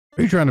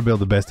Are you trying to build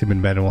the best team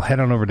in Madden? Well, head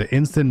on over to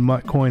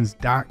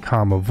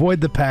instantmuttcoins.com. Avoid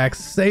the packs,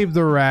 save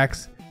the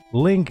racks.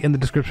 Link in the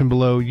description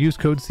below. Use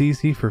code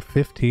CC for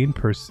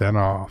 15%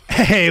 off.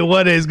 Hey,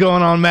 what is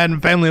going on, Madden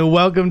family?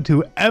 Welcome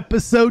to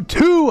episode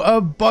 2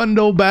 of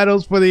Bundle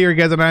Battles for the year,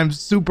 guys. And I'm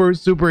super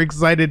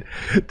excited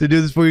to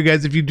do this for you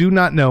guys. If you do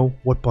not know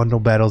what Bundle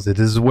Battles is,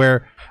 this is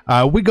where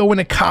we go in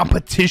a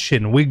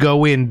competition. We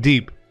go in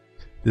deep.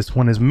 This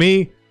one is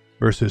me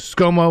versus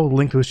Scomo.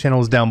 Link to his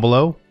channel is down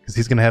below, because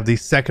he's gonna have the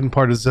second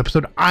part of this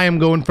episode. I am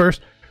going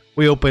first.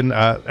 We open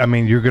I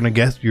mean, you're gonna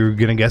guess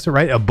it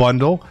right, a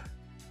bundle.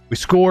 We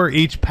score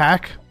each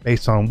pack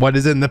based on what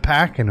is in the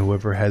pack, and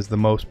whoever has the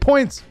most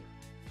points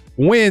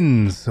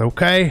wins.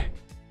 Okay,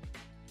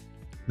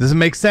 does it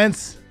make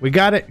sense? We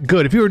got it.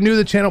 Good. If you are new to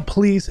the channel,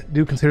 please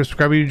do consider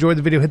subscribing. If you enjoyed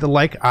the video, hit the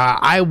like.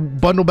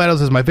 Bundle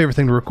battles is my favorite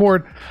thing to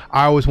record.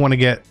 I always want to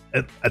get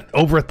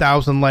over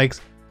 1,000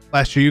 likes.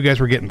 Last year you guys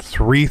were getting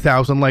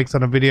 3,000 likes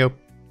on a video.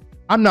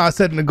 I'm not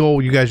setting a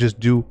goal. You guys just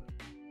do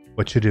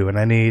what you do. And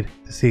I need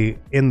to see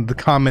in the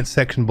comment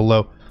section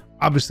below.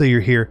 Obviously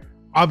you're here.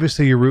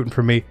 Obviously you're rooting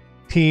for me.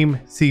 Team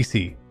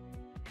CC.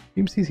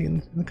 Team CC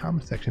in the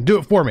comment section. Do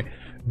it for me.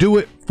 Do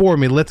it for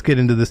me. Let's get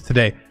into this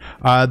today.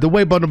 The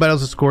way Bundle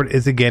Battles is scored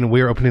is, again, we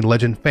are opening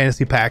Legend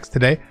Fantasy Packs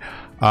today.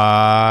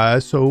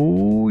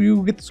 So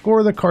you get the score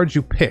of the cards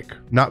you pick,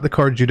 not the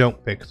cards you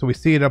don't pick. So we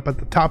see it up at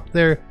the top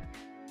there.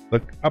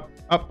 Look up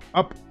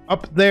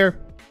there.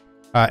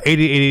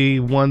 80,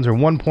 81s are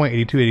 1 point,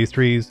 82,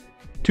 83s,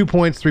 2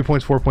 points, 3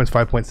 points, 4 points,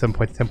 5 points, 7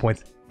 points, 10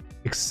 points,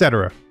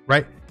 etc.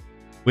 Right?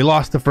 We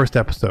lost the first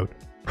episode.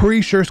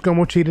 Pretty sure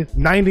Scomo cheated.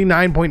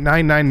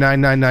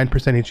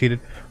 99.99999% he cheated.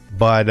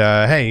 But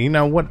hey, you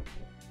know what?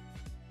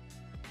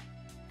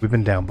 We've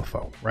been down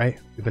before, right?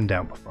 We've been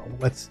down before.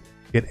 Let's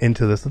get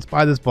into this. Let's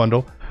buy this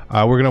bundle.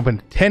 We're gonna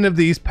open 10 of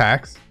these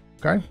packs,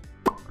 okay?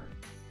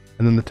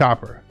 And then the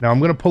topper. Now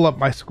I'm gonna pull up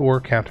my score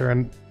counter,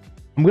 and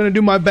I'm gonna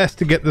do my best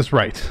to get this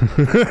right,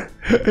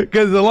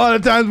 because a lot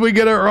of times we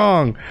get it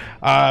wrong.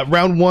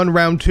 Round 1,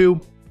 round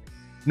 2,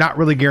 not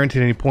really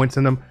guaranteed any points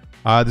in them.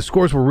 The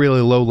scores were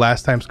really low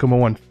last time. Scomo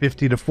won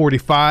 50 to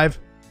 45.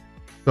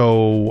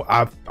 So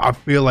I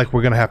feel like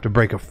we're gonna have to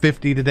break a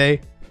 50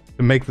 today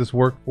to make this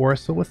work for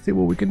us. So let's see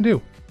what we can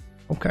do.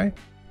 Okay.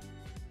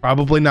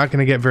 Probably not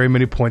gonna get very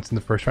many points in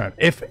the first round.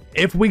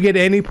 If we get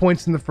any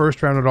points in the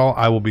first round at all,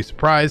 I will be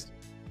surprised.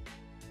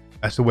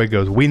 That's the way it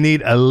goes. We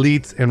need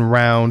elites in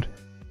round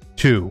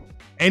 2.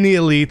 Any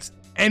elites,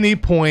 any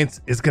points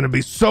is gonna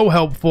be so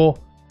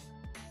helpful.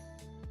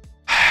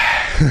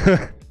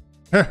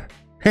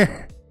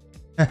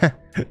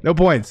 No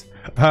points.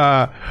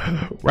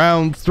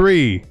 Round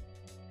 3.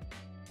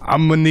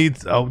 I'm gonna need,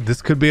 oh,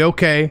 this could be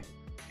okay.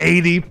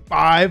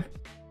 85.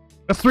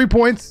 That's 3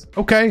 points.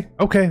 Okay.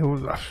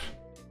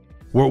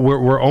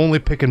 We're only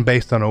picking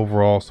based on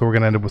overall, so we're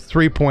gonna end up with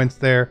 3 points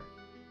there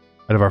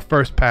out of our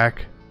first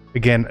pack.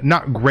 Again,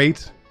 not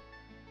great.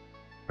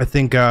 I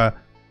think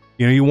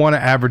you know, you want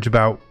to average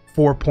about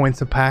 4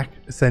 points a pack,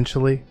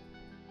 essentially,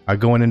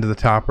 going into the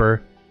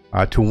topper.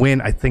 To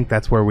win, I think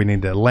that's where we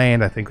need to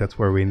land. I think that's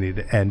where we need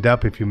to end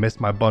up. If you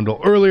missed my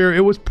bundle earlier, it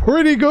was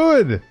pretty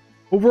good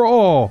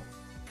overall.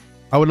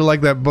 I would have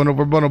liked that bundle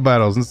for Bundle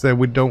Battles. Instead,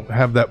 we don't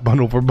have that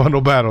bundle for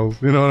Bundle Battles.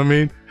 You know what I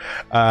mean?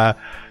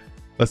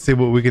 Let's see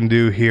what we can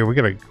do here. We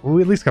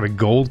at least got a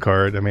gold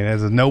card. I mean,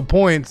 as no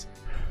points,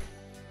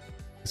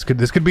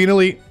 this could be an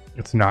elite.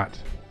 It's not.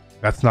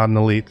 That's not an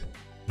elite.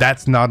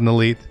 That's not an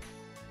elite.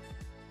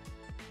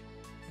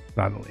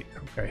 Not an elite.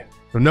 Okay.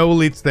 So no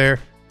elites there.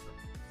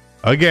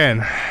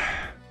 Again,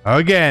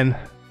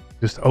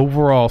 just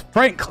overall.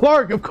 Frank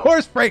Clark, of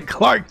course. Frank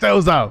Clark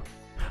shows up.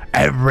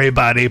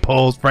 Everybody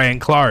pulls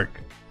Frank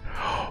Clark.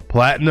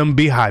 Platinum,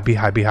 be high.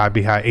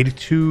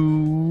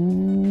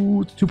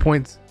 82, 2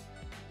 points.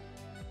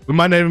 We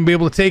might not even be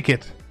able to take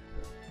it.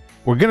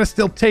 We're gonna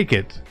still take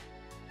it.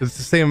 It's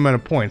the same amount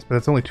of points, but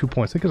it's only 2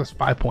 points. It gives us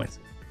 5 points.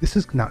 This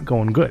is not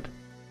going good.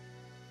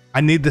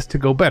 I need this to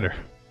go better.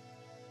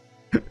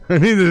 I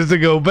need this to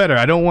go better.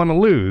 I don't want to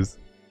lose.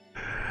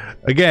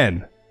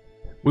 Again,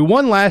 we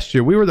won last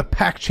year. We were the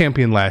pack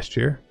champion last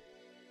year.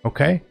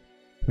 Okay.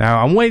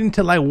 Now I'm waiting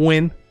till I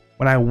win.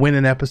 When I win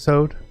an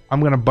episode, I'm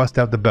going to bust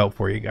out the belt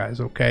for you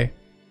guys. Okay.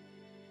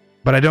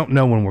 But I don't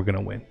know when we're going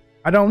to win.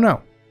 I don't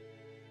know.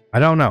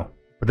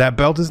 But that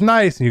belt is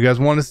nice and you guys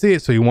want to see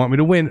it. So you want me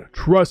to win.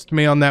 Trust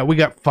me on that.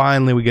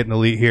 Finally we get an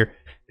elite here.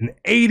 An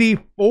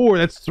 84.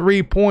 That's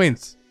 3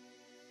 points.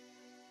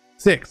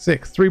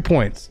 3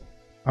 points.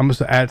 I'm just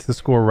going to add to the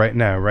score right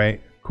now.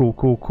 Right.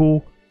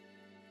 Cool.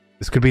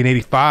 This could be an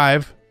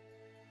 85.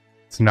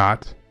 It's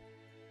not.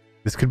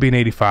 This could be an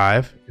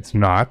 85. It's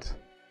not.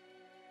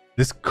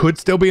 This could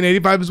still be an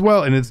 85 as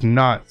well, and it's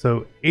not.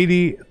 So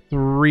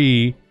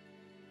 83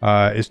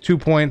 is 2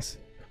 points.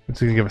 It's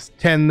going to give us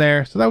 10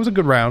 there. So that was a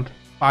good round.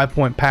 5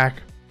 point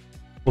pack.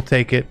 We'll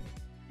take it.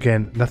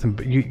 Again, nothing.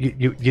 But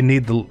you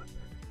need the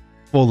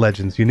full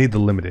legends. You need the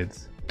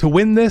limiteds to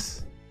win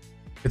this.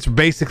 It's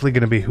basically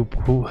going to be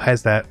who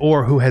has that,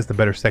 or who has the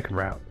better second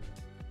round.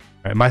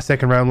 All right, my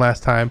second round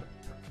last time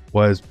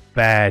was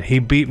bad. He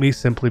beat me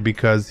simply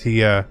because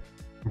he, I'm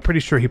pretty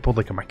sure he pulled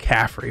like a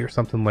McCaffrey or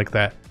something like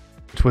that,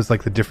 which was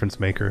like the difference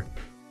maker.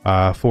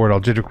 Forward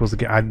Algidric was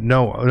again. I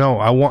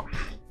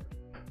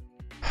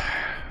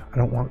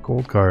don't want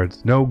gold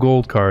cards. No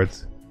gold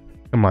cards.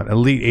 Come on,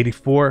 Elite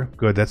 84.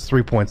 Good, that's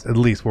 3 points. At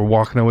least we're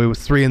walking away with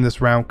 3 in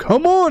this round.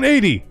 Come on,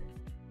 80.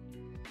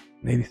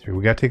 83.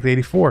 We got to take the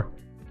 84.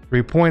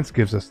 3 points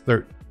gives us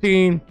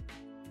 13.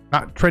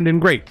 Not trending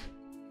great.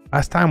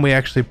 Last time we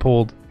actually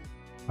pulled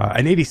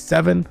an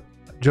 87.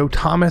 Joe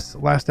Thomas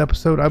last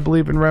episode, I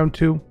believe, in round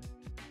 2.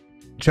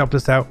 Which helped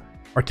us out.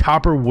 Our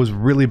topper was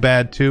really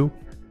bad too.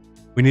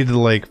 We needed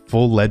like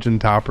full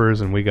legend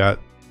toppers, and we got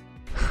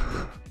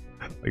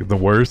like the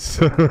worst.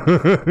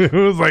 It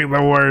was like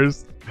the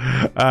worst.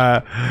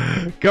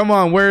 Come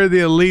on, where are the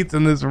elites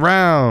in this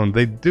round?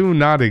 They do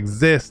not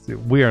exist.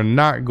 We are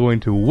not going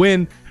to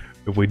win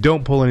if we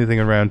don't pull anything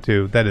in round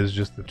 2. That is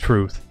just the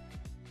truth.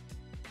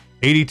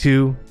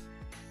 82,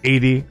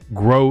 80,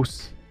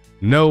 gross,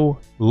 no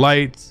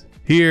lights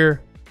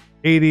here.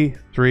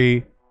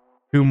 83,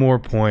 2 more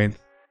points.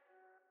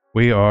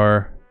 We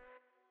are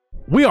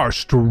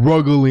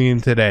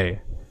struggling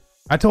today.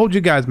 I told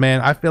you guys,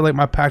 man, I feel like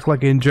my pack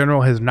luck in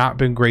general has not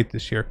been great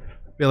this year.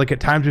 I feel like at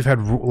times we've had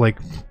like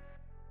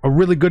a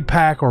really good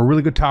pack or a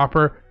really good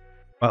topper,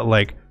 but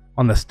like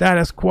on the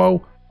status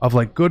quo of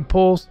like good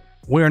pulls,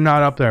 we're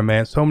not up there,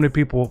 man. So many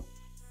people,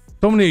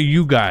 so many of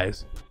you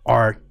guys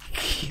are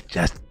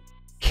just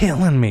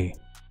killing me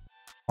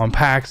on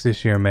packs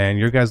this year, man.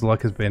 Your guys'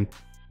 luck has been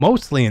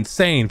mostly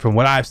insane from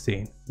what I've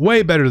seen.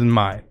 Way better than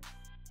mine.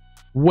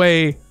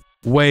 Way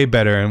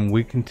better, and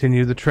we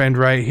continue the trend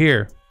right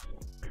here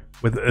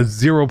with a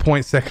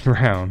 0-point second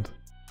round.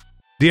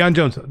 Deion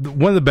Jones,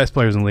 one of the best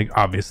players in the league,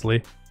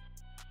 obviously.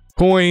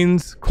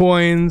 Coins,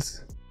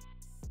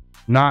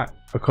 not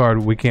a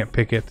card. We can't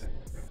pick it.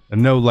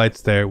 And no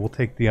lights there. We'll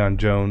take Deion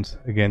Jones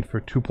again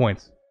for 2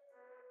 points.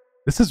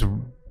 This is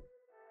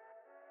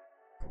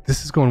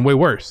going way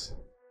worse,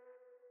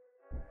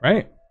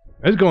 right?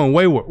 It's going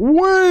way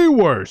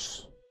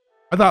worse.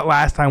 I thought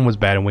last time was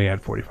bad and we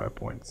had 45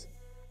 points.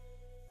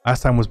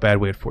 Last time was bad,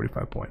 we had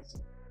 45 points.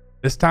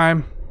 This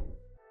time,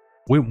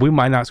 we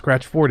might not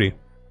scratch 40.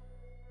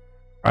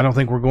 I don't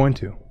think we're going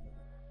to.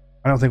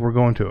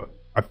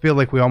 I feel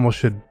like we almost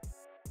should,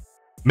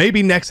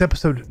 maybe next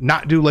episode,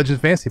 not do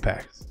Legends Fantasy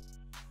Packs.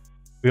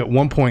 We got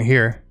 1 point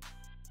here.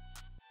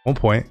 1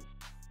 point.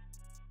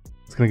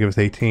 It's going to give us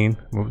 18.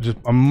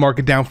 I'm mark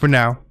it down for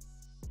now.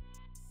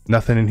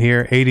 Nothing in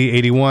here. 80,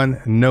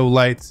 81, no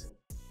lights.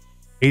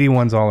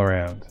 81's all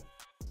around.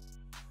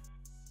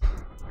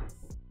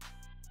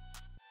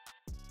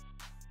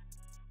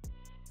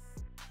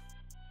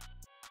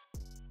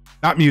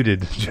 Not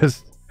muted,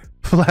 just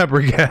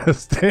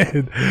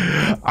flabbergasted.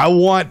 I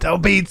want to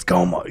beat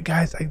Scomo.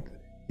 Guys,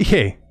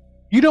 okay,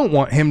 you don't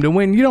want him to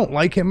win. You don't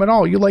like him at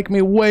all. You like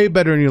me way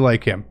better than you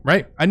like him,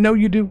 right? I know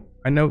you do.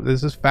 I know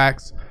this is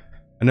facts.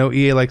 I know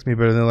EA likes me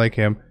better than they like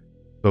him.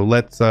 So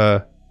let's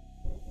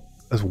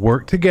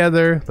work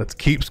together. Let's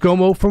keep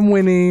Scomo from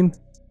winning.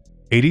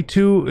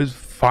 82 is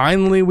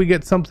finally we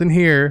get something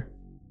here.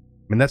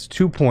 I mean, that's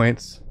 2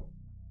 points.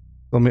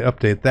 Let me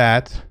update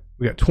that.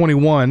 We got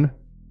 21.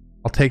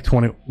 I'll take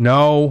 20.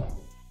 No.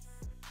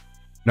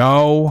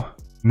 2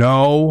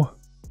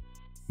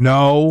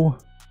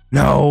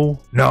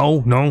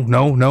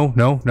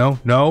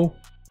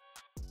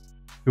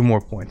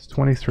 more points.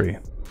 23. Is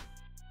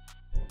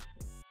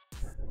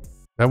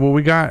that what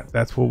we got?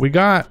 That's what we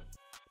got.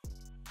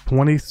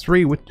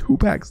 23 with 2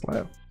 packs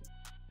left.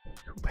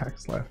 2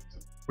 packs left.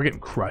 We're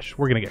getting crushed.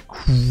 We're gonna get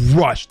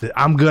crushed.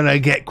 I'm gonna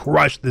get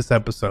crushed this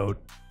episode.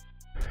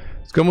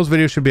 Scomo's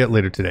video should be out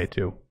later today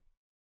too.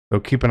 So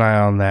keep an eye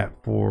on that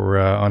for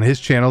on his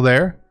channel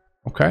there.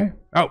 Okay.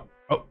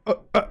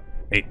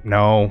 Hey,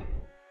 no.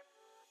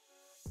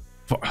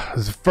 This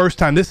is the first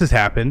time this has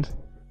happened.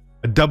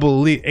 A double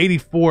elite.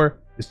 84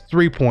 is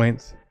 3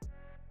 points.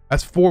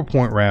 That's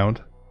 4-point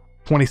round.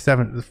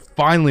 27.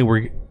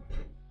 Finally.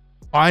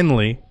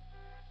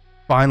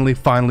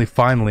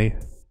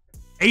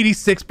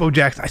 86 Bo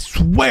Jackson. I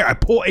swear I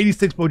pull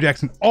 86 Bo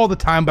Jackson all the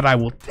time, but I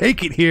will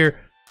take it here.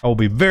 I will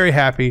be very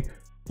happy.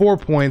 4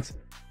 points.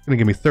 It's gonna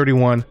give me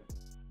 31.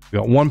 We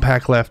got 1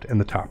 pack left in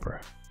the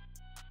topper.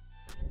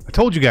 I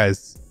told you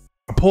guys,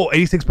 I pull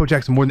 86 Bo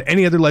Jackson more than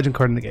any other legend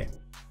card in the game.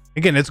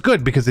 Again, it's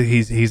good because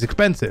he's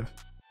expensive,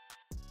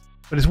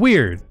 but it's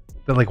weird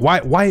that like why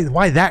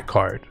that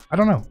card? I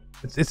don't know.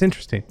 It's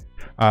interesting.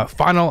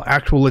 Final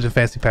actual Legend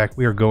Fantasy Pack.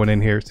 We are going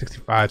in here.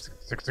 65,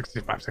 66,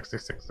 65,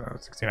 66,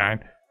 69,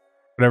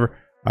 whatever.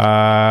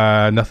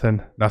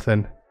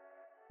 Nothing.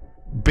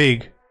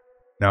 Big.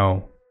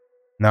 No.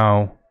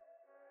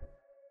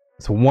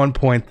 It's a 1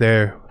 point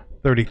there.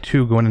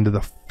 32 going into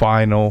the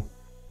final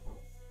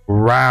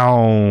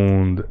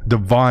round.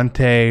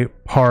 Devontae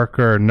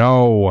Parker.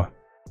 No.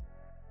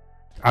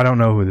 I don't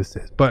know who this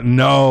is, but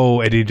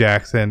no Eddie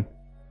Jackson.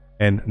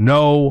 And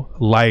no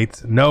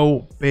lights,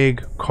 no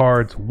big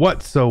cards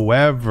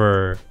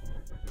whatsoever.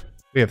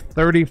 We have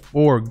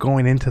 34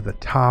 going into the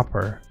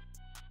topper.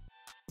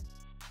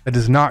 That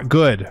is not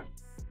good.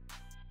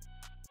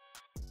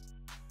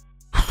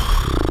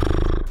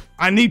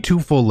 I need 2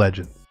 full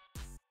legends.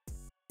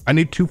 I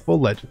need 2 full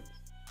legends.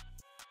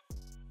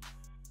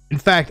 In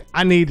fact,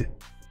 I need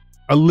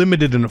a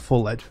limited and a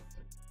full legend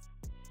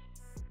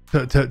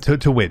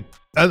to win.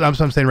 I'm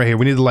saying right here,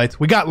 we need the lights.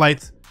 We got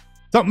lights.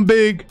 Something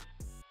big.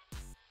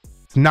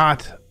 It's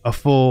not a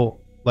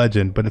full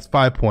legend, but it's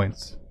 5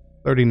 points.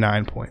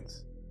 39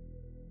 points.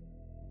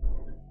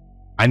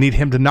 I need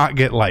him to not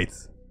get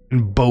lights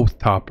in both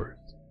toppers.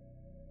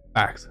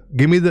 Facts.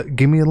 Give me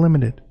a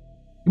limited.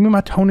 Give me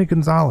my Tony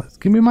Gonzalez.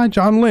 Give me my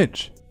John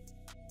Lynch.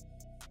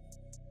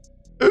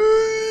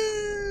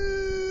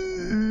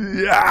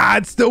 Yeah,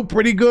 it's still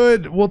pretty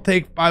good. We'll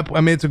take 5. I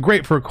mean, it's a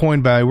great for a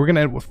coin value. We're gonna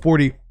end with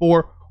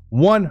 44,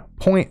 1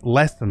 point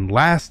less than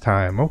last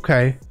time.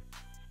 Okay.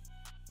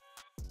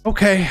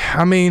 Okay.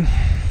 I mean,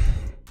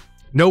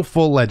 no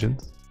full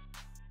legends.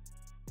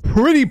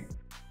 Pretty,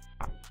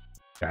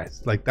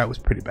 guys. Like that was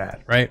pretty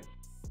bad, right?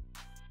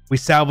 We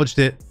salvaged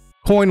it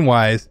coin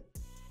wise,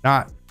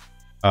 not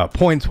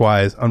points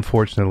wise.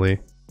 Unfortunately,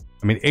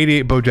 I mean,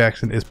 88 Bo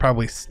Jackson is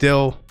probably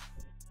still.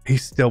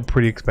 He's still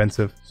pretty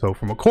expensive. So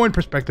from a coin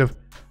perspective,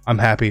 I'm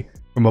happy.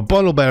 From a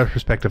bundle banner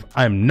perspective,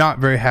 I'm not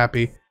very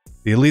happy.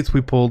 The elites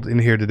we pulled in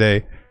here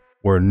today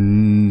were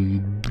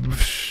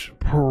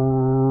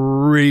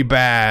pretty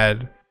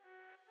bad.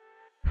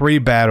 Pretty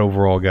bad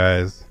overall,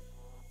 guys.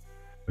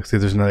 Let's see,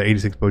 there's another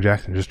 86 Bo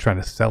Jackson just trying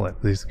to sell it.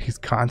 He's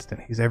constant.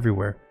 He's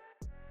everywhere.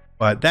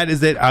 But that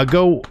is it. I'll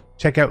go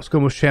check out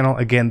Scomo's channel.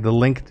 Again, the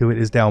link to it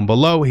is down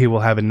below. He will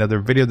have another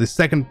video, the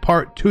second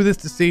part to this,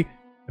 to see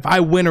if I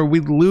win or we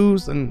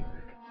lose, and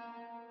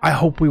I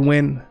hope we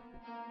win.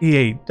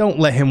 EA, don't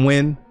let him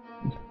win.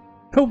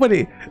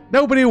 Nobody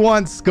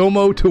wants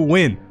Scomo to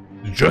win.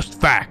 Just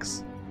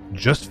facts.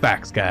 Just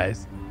facts,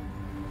 guys.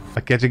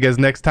 I'll catch you guys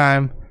next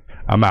time.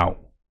 I'm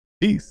out.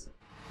 Peace.